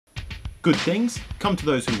Good things come to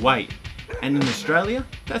those who wait, and in Australia,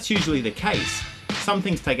 that's usually the case. Some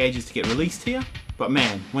things take ages to get released here, but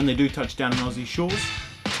man, when they do touch down on Aussie shores,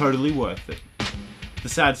 totally worth it. The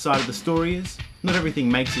sad side of the story is, not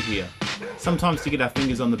everything makes it here. Sometimes to get our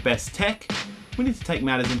fingers on the best tech, we need to take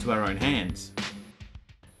matters into our own hands.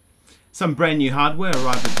 Some brand new hardware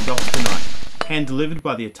arrived at the docks tonight, hand delivered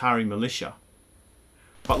by the Atari militia.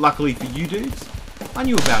 But luckily for you dudes, I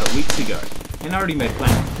knew about it weeks ago, and I already made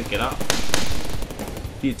plans to pick it up.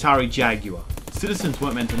 The Atari Jaguar. Citizens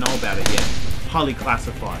weren't meant to know about it yet. Highly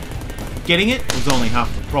classified. Getting it was only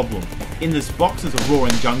half the problem. In this box is a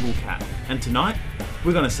roaring jungle cat, and tonight,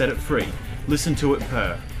 we're gonna set it free. Listen to it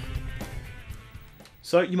purr.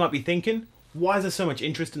 So you might be thinking, why is there so much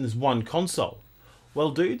interest in this one console?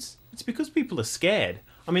 Well dudes, it's because people are scared.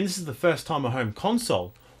 I mean, this is the first time a home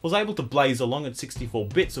console was able to blaze along at 64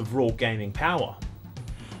 bits of raw gaming power.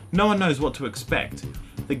 No one knows what to expect.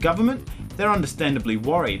 The government, they're understandably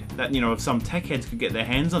worried that, if some tech heads could get their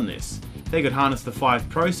hands on this, they could harness the 5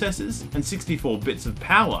 processors and 64 bits of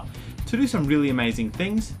power to do some really amazing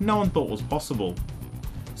things no one thought was possible.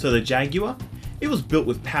 So the Jaguar, it was built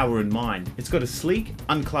with power in mind. It's got a sleek,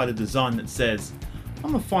 uncluttered design that says,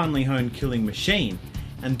 I'm a finely honed killing machine.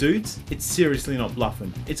 And dudes, it's seriously not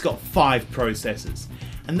bluffing. It's got 5 processors,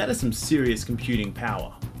 and that is some serious computing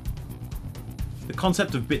power. The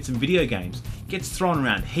concept of bits in video games gets thrown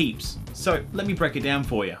around heaps, so let me break it down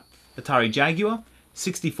for you. Atari Jaguar,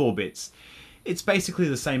 64 bits. It's basically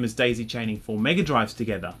the same as daisy chaining 4 Mega Drives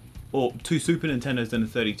together, or 2 Super Nintendos and a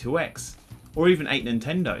 32X, or even 8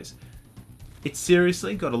 Nintendos. It's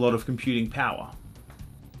seriously got a lot of computing power.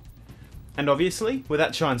 And obviously, where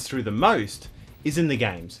that shines through the most is in the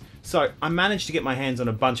games. So I managed to get my hands on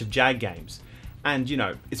a bunch of Jag games. And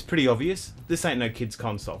it's pretty obvious, this ain't no kids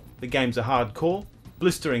console. The games are hardcore,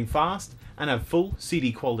 blistering fast, and have full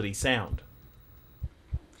CD quality sound.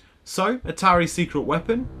 So, Atari's secret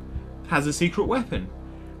weapon has a secret weapon.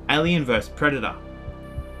 Alien vs Predator.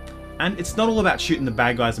 And it's not all about shooting the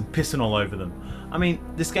bad guys and pissing all over them. I mean,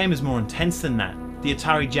 this game is more intense than that. The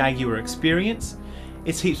Atari Jaguar experience,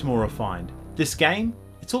 it's heaps more refined. This game,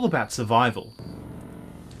 it's all about survival.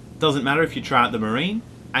 Doesn't matter if you try out the Marine,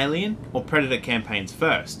 Alien, or Predator campaigns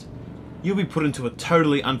first. You'll be put into a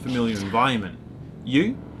totally unfamiliar environment.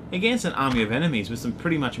 You, against an army of enemies with some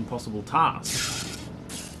pretty much impossible tasks.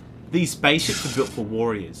 These spaceships are built for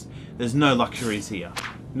warriors. There's no luxuries here.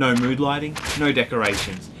 No mood lighting, no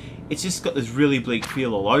decorations. It's just got this really bleak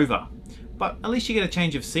feel all over. But at least you get a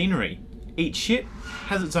change of scenery. Each ship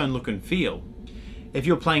has its own look and feel. If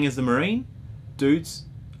you're playing as the Marine, dudes,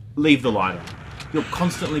 leave the light on. You'll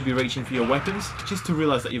constantly be reaching for your weapons just to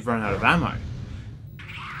realise that you've run out of ammo.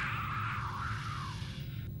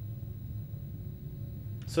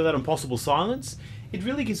 So that impossible silence, it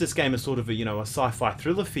really gives this game a sort of a sci-fi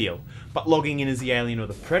thriller feel. But logging in as the Alien or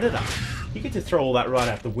the Predator, you get to throw all that right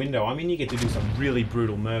out the window. I mean, you get to do some really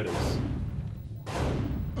brutal murders.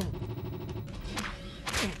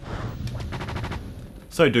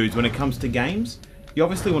 So dudes, when it comes to games, you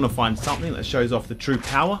obviously want to find something that shows off the true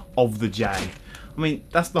power of the Jag. I mean,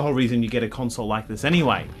 that's the whole reason you get a console like this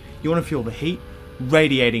anyway. You want to feel the heat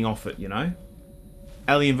radiating off it,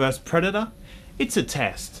 Alien vs Predator? It's a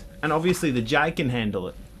test, and obviously the Jag can handle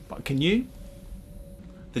it, but can you?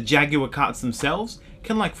 The Jaguar carts themselves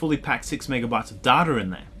can fully pack 6 megabytes of data in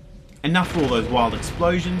there. Enough for all those wild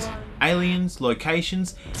explosions, aliens,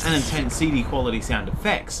 locations, and intense CD quality sound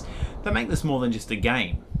effects that make this more than just a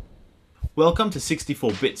game. Welcome to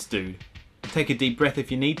 64 bits, dude. Take a deep breath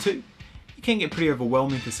if you need to. It can get pretty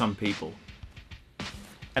overwhelming for some people.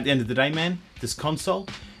 At the end of the day, man, this console,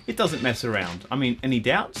 it doesn't mess around. I mean, any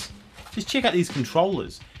doubts? Just check out these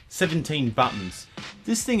controllers. 17 buttons.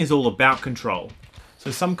 This thing is all about control. So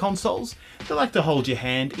some consoles, they like to hold your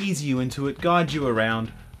hand, ease you into it, guide you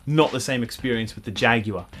around. Not the same experience with the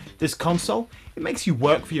Jaguar. This console, it makes you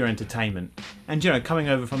work for your entertainment. And coming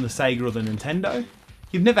over from the Sega or the Nintendo,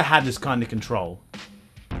 you've never had this kind of control.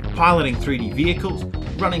 Piloting 3D vehicles,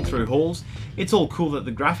 running through halls, it's all cool that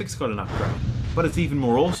the graphics got an upgrade, but it's even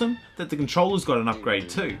more awesome that the controllers got an upgrade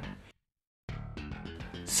too.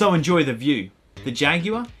 So enjoy the view. The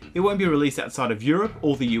Jaguar, it won't be released outside of Europe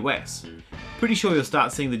or the US. Pretty sure you'll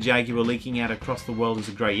start seeing the Jaguar leaking out across the world as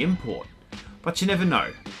a grey import. But you never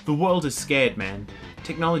know. The world is scared, man.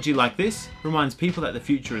 Technology like this reminds people that the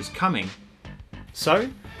future is coming. So,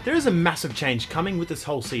 there is a massive change coming with this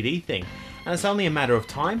whole CD thing, and it's only a matter of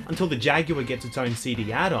time until the Jaguar gets its own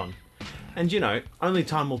CD add-on. And only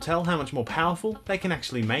time will tell how much more powerful they can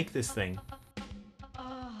actually make this thing.